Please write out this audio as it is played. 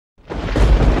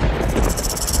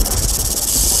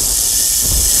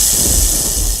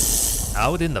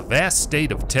Out in the vast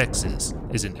state of Texas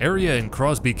is an area in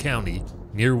Crosby County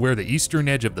near where the eastern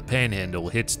edge of the Panhandle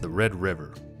hits the Red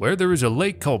River, where there is a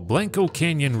lake called Blanco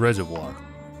Canyon Reservoir.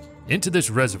 Into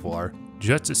this reservoir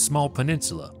juts a small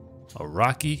peninsula, a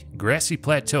rocky, grassy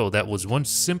plateau that was once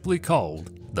simply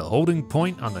called the holding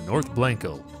point on the North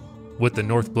Blanco, with the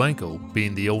North Blanco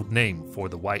being the old name for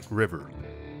the White River.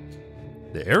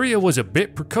 The area was a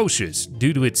bit precocious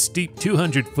due to its steep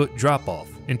 200-foot drop-off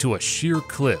into a sheer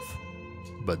cliff.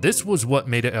 But this was what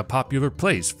made it a popular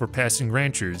place for passing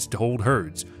ranchers to hold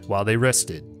herds while they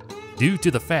rested, due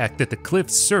to the fact that the cliff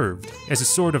served as a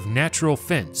sort of natural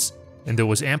fence and there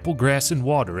was ample grass and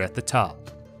water at the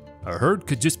top. A herd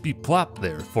could just be plopped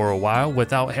there for a while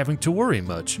without having to worry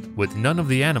much, with none of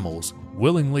the animals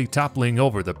willingly toppling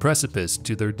over the precipice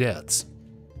to their deaths.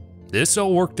 This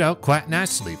all worked out quite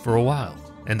nicely for a while,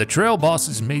 and the trail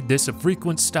bosses made this a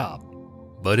frequent stop.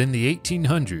 But in the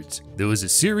 1800s, there was a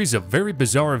series of very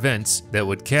bizarre events that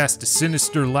would cast a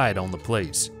sinister light on the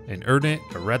place and earn it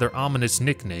a rather ominous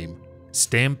nickname,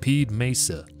 Stampede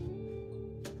Mesa.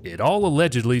 It all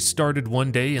allegedly started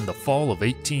one day in the fall of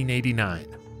 1889,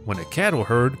 when a cattle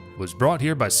herd was brought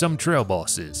here by some trail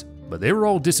bosses, but they were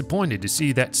all disappointed to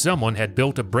see that someone had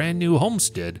built a brand new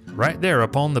homestead right there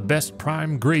upon the best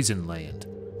prime grazing land.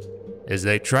 As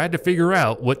they tried to figure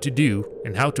out what to do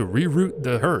and how to reroute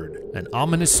the herd, an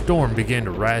ominous storm began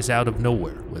to rise out of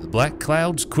nowhere, with black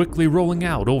clouds quickly rolling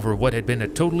out over what had been a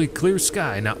totally clear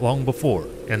sky not long before,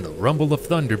 and the rumble of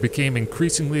thunder became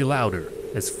increasingly louder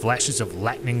as flashes of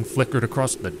lightning flickered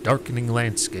across the darkening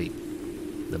landscape.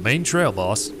 The main trail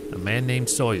boss, a man named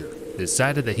Sawyer,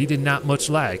 decided that he did not much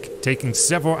like taking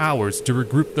several hours to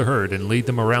regroup the herd and lead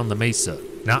them around the mesa,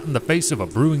 not in the face of a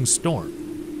brewing storm.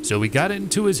 So he got it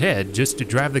into his head just to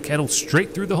drive the cattle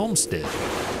straight through the homestead.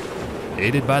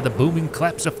 Aided by the booming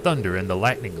claps of thunder and the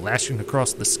lightning lashing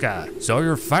across the sky,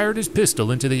 Sawyer fired his pistol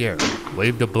into the air,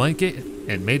 waved a blanket,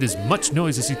 and made as much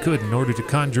noise as he could in order to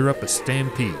conjure up a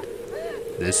stampede.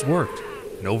 This worked,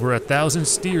 and over 1,000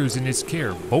 steers in his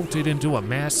care bolted into a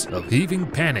mass of heaving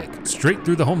panic straight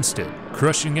through the homestead,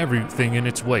 crushing everything in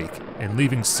its wake and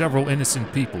leaving several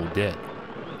innocent people dead.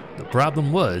 The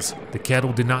problem was, the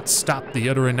cattle did not stop the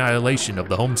utter annihilation of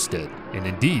the homestead, and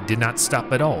indeed did not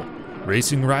stop at all,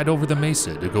 racing right over the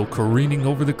mesa to go careening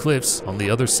over the cliffs on the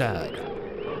other side.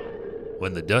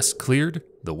 When the dust cleared,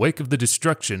 the wake of the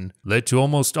destruction led to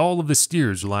almost all of the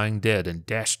steers lying dead and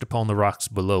dashed upon the rocks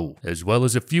below, as well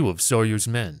as a few of Sawyer's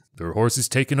men, their horses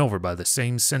taken over by the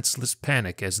same senseless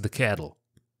panic as the cattle.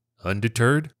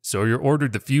 Undeterred, Sawyer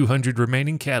ordered the few hundred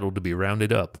remaining cattle to be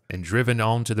rounded up and driven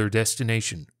on to their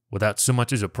destination, without so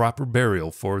much as a proper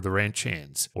burial for the ranch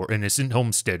hands or innocent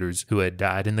homesteaders who had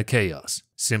died in the chaos,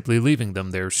 simply leaving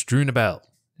them there strewn about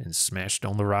and smashed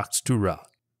on the rocks to rot.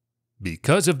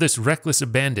 Because of this reckless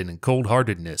abandon and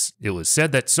cold-heartedness, it was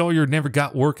said that Sawyer never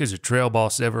got work as a trail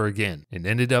boss ever again and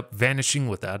ended up vanishing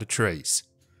without a trace.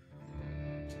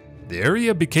 The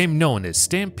area became known as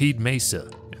Stampede Mesa,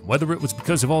 and whether it was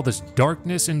because of all this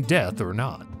darkness and death or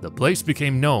not, the place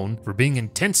became known for being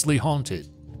intensely haunted.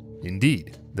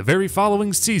 Indeed, the very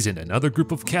following season, another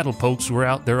group of cattle pokes were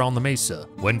out there on the mesa,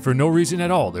 when for no reason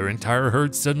at all their entire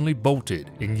herd suddenly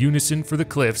bolted in unison for the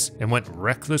cliffs and went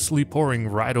recklessly pouring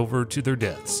right over to their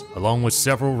deaths, along with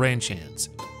several ranch hands.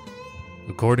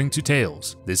 According to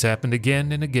tales, this happened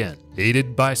again and again,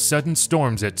 aided by sudden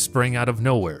storms that sprang out of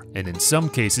nowhere, and in some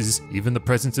cases, even the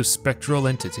presence of spectral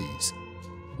entities.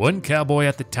 One cowboy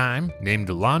at the time, named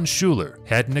Lon Schuler,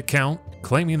 had an account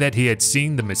claiming that he had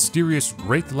seen the mysterious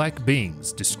wraith-like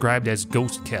beings described as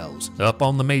ghost cows up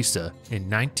on the mesa in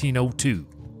 1902.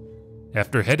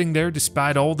 After heading there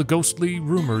despite all the ghostly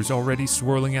rumors already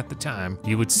swirling at the time,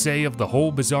 he would say of the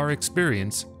whole bizarre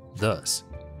experience thus: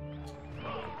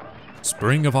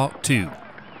 Spring of '02,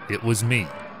 it was me,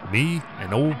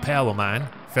 an old pal of mine,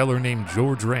 feller named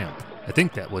George Ramp, I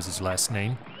think that was his last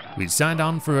name. We'd signed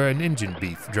on for an engine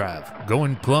beef drive,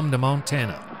 going plumb to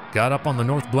Montana. Got up on the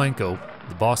North Blanco.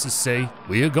 The bosses say,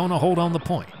 we are gonna hold on the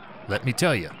point. Let me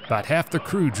tell you, about half the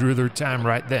crew drew their time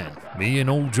right then. Me and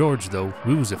old George, though,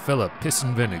 we was a fella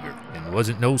pissin' vinegar, and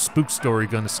wasn't no spook story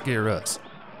gonna scare us.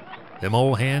 Them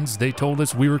old hands, they told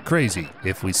us we were crazy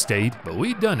if we stayed, but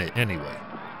we done it anyway.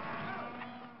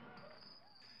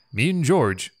 Me and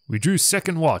George, we drew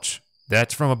second watch.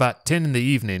 That's from about 10 in the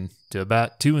evening to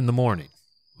about 2 in the morning.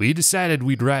 We decided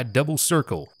we'd ride double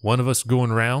circle, one of us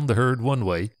going round the herd one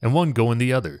way and one going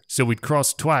the other, so we'd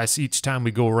cross twice each time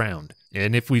we go around,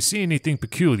 and if we see anything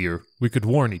peculiar, we could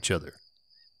warn each other.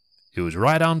 It was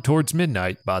right on towards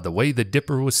midnight by the way the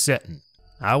dipper was setting.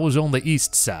 I was on the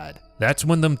east side. That's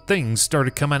when them things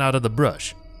started coming out of the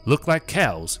brush. looked like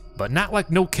cows, but not like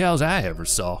no cows I ever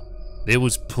saw. They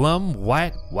was plumb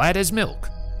white as milk.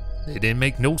 They didn't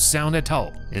make no sound at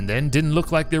all, and then didn't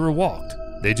look like they were walked.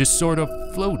 They just sort of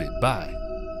floated by.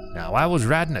 Now I was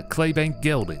riding a claybank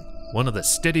gelding, one of the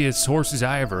steadiest horses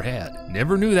I ever had.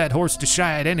 Never knew that horse to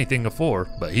shy at anything afore,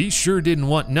 but he sure didn't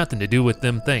want nothing to do with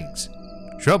them things.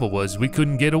 Trouble was we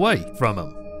couldn't get away from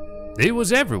them. They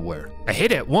was everywhere. I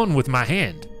hit at one with my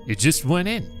hand. It just went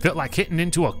in. Felt like hitting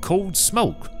into a cold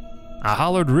smoke. I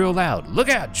hollered real loud, "Look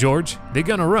out, George, they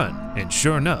gonna run." And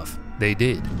sure enough, they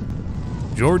did.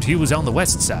 George, he was on the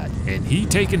west side, and he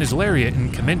taken his lariat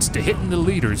and commenced to hitting the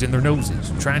leaders in their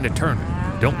noses, trying to turn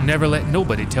them. Don't never let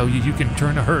nobody tell you you can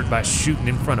turn a herd by shooting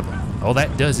in front of them. All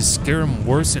that does is scare them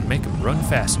worse and make them run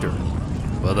faster.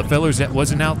 Well, the fellers that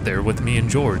wasn't out there with me and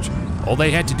George, all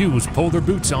they had to do was pull their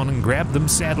boots on and grab them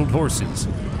saddled horses.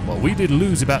 While we did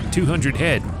lose about 200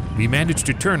 head, we managed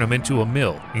to turn them into a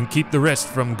mill and keep the rest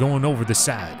from going over the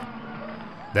side.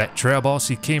 That trail boss,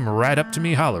 he came right up to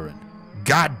me hollering.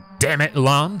 "God damn it,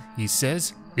 Lon," he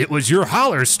says. "It was your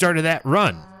holler started that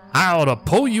run. I ought to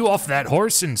pull you off that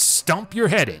horse and stomp your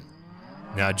head in."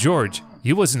 Now George,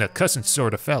 he wasn't a cussin'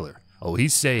 sort of feller. Oh, he'd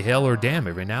say hell or damn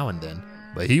every now and then,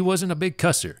 but he wasn't a big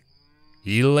cusser.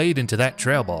 He laid into that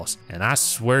trail boss, and I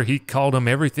swear he called him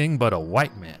everything but a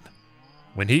white man.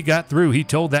 When he got through, he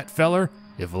told that feller,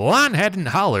 if Lon hadn't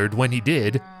hollered when he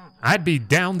did, I'd be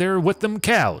down there with them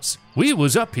cows. We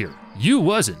was up here. You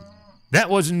wasn't. That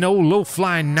wasn't no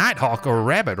low-flying nighthawk or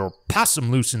rabbit or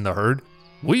possum loose in the herd.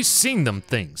 We seen them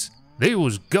things. They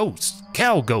was ghosts,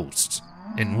 cow ghosts.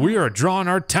 And we are drawing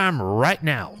our time right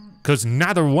now, 'cause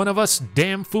neither one of us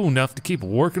damn fool enough to keep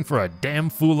working for a damn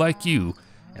fool like you,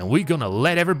 and we gonna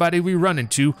let everybody we run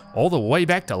into all the way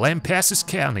back to Lampasas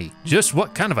County just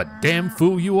what kind of a damn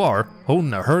fool you are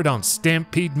holding a herd on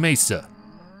Stampede Mesa.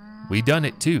 We done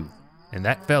it too, and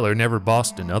that feller never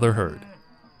bossed another herd.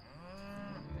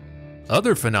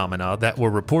 Other phenomena that were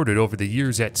reported over the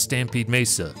years at Stampede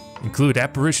Mesa include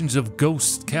apparitions of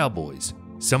ghost cowboys,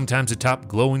 sometimes atop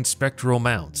glowing spectral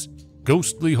mounts,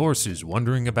 ghostly horses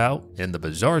wandering about, and the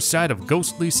bizarre sight of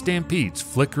ghostly stampedes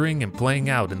flickering and playing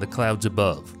out in the clouds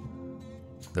above.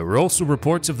 There were also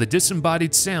reports of the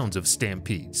disembodied sounds of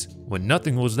stampedes when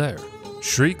nothing was there,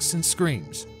 shrieks and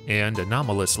screams, and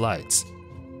anomalous lights.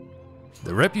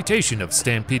 The reputation of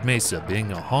Stampede Mesa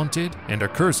being a haunted and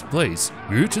accursed place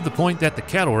grew to the point that the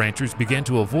cattle ranchers began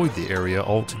to avoid the area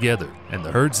altogether, and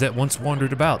the herds that once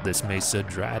wandered about this mesa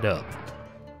dried up.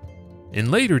 In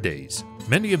later days,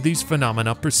 many of these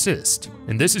phenomena persist,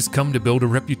 and this has come to build a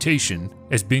reputation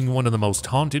as being one of the most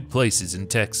haunted places in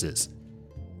Texas.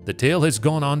 The tale has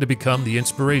gone on to become the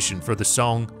inspiration for the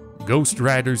song "Ghost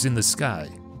Riders in the Sky"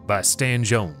 by Stan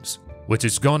Jones, which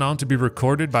has gone on to be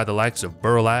recorded by the likes of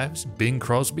Burl Ives, Bing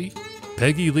Crosby,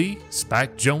 Peggy Lee,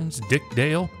 Spike Jones, Dick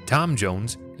Dale, Tom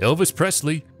Jones, Elvis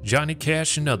Presley, Johnny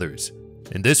Cash, and others.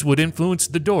 And this would influence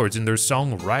the Doors in their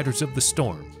song "Riders of the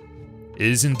Storm." It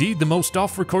is indeed the most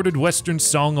off-recorded Western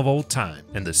song of all time,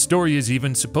 and the story is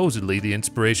even supposedly the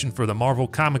inspiration for the Marvel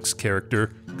Comics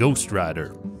character Ghost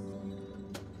Rider.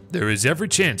 There is every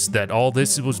chance that all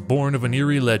this was born of an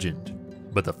eerie legend,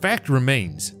 but the fact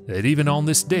remains that even on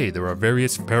this day there are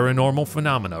various paranormal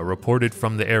phenomena reported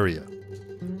from the area.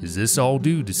 Is this all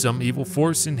due to some evil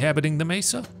force inhabiting the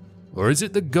mesa? Or is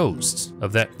it the ghosts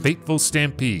of that fateful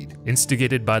stampede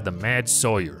instigated by the Mad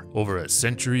Sawyer over a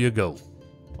century ago?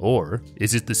 Or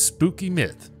is it the spooky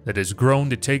myth that has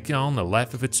grown to take on a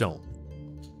life of its own?